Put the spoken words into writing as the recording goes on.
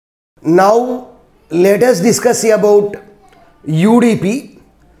Now let us discuss about UDP.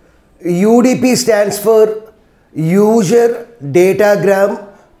 UDP stands for User Datagram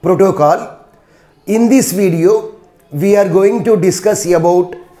Protocol. In this video, we are going to discuss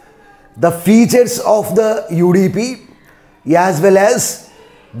about the features of the UDP as well as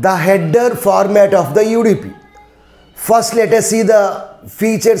the header format of the UDP. First, let us see the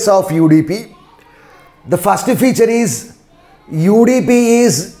features of UDP. The first feature is UDP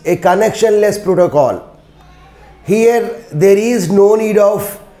is a connectionless protocol. Here there is no need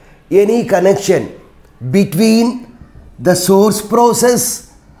of any connection between the source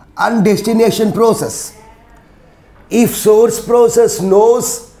process and destination process. If source process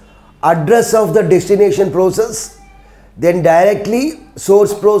knows address of the destination process, then directly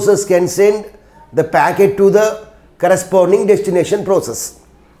source process can send the packet to the corresponding destination process.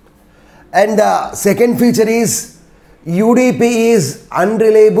 And the second feature is UDP is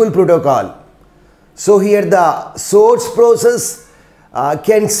unreliable protocol. So here the source process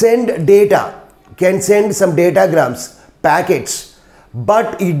can send data, can send some datagrams, packets,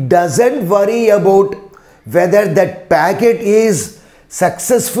 but it doesn't worry about whether that packet is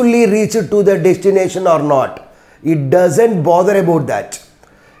successfully reached to the destination or not. It doesn't bother about that.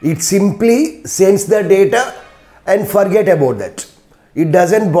 It simply sends the data and forget about that. It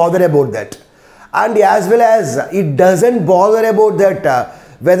doesn't bother about that. And as well as it doesn't bother about that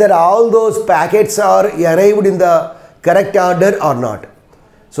whether all those packets are arrived in the correct order or not.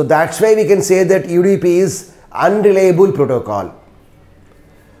 So that's why we can say that UDP is unreliable protocol.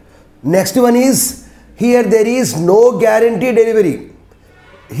 Next one is, here there is no guarantee delivery.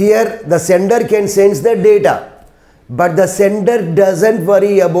 Here the sender can send the data, but the sender doesn't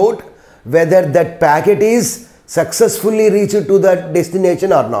worry about whether that packet is successfully reached to the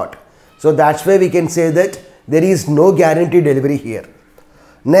destination or not. So that's why we can say that there is no guarantee delivery here.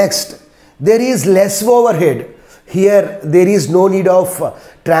 Next, there is less overhead. Here there is no need of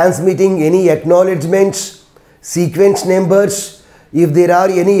transmitting any acknowledgements, sequence numbers. If there are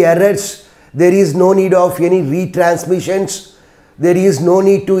any errors, there is no need of any retransmissions. There is no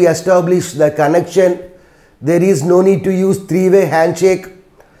need to establish the connection. There is no need to use three-way handshake.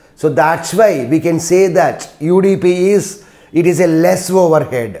 So that's why we can say that UDP is a less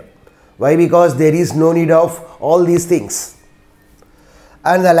overhead. Why? Because there is no need of all these things.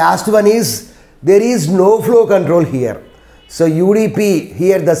 And the last one is, there is no flow control here. So UDP,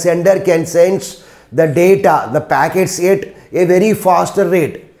 here the sender can send the data, the packets at a very faster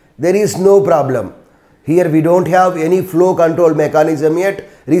rate. There is no problem. Here we don't have any flow control mechanism at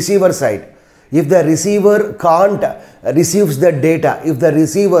receiver side. If the receiver can't receive the data, if the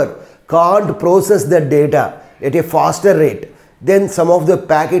receiver can't process the data at a faster rate, then some of the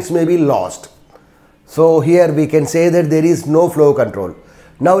packets may be lost. So here we can say that there is no flow control.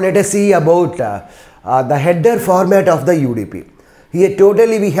 Now let us see about the header format of the UDP. Here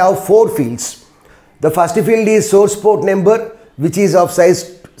totally we have 4 fields. The first field is source port number, which is of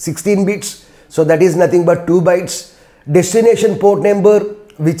size 16 bits. So that is nothing but 2 bytes. Destination port number,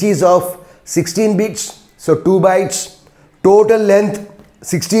 which is of 16 bits. So 2 bytes. Total length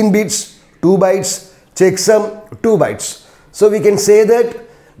 16 bits, 2 bytes. Checksum 2 bytes. So we can say that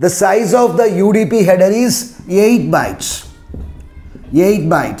the size of the UDP header is 8 bytes. 8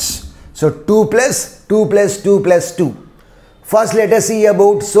 bytes. So 2 plus 2 plus 2 plus 2. First let us see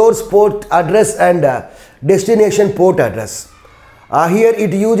about source port address and destination port address. Here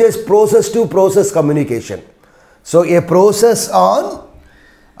it uses process to process communication. So a process on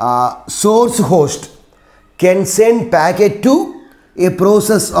source host can send packet to a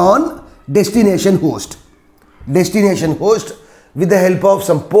process on destination host. Destination host with the help of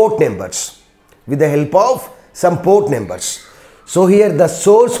some port numbers. With the help of some port numbers. So here the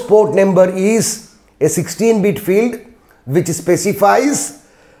source port number is a 16-bit field which specifies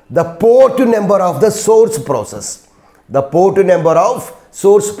the port number of the source process. The port number of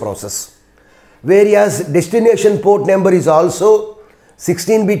source process. Whereas destination port number is also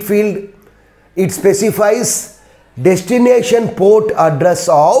 16-bit field. It specifies destination port address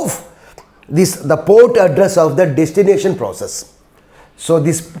of the port address of the destination process. So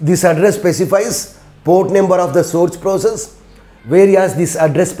this address specifies port number of the source process, whereas this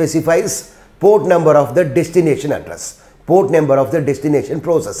address specifies port number of the destination address, port number of the destination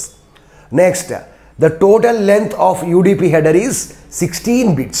process. Next, the total length of UDP header is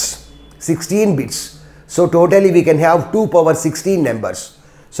 16 bits. 16 bits. So totally we can have 2 power 16 numbers.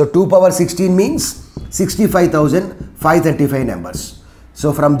 So 2 power 16 means 65,535 numbers.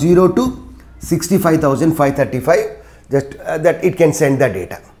 So from 0 to 65,535 that it can send the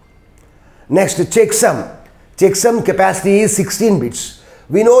data. Next, checksum. Checksum capacity is 16 bits.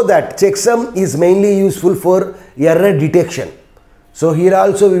 We know that checksum is mainly useful for error detection. So here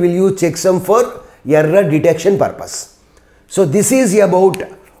also we will use checksum for error detection purpose. So this is about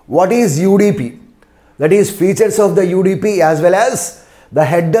what is UDP, that is features of the UDP as well as the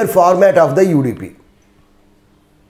header format of the UDP.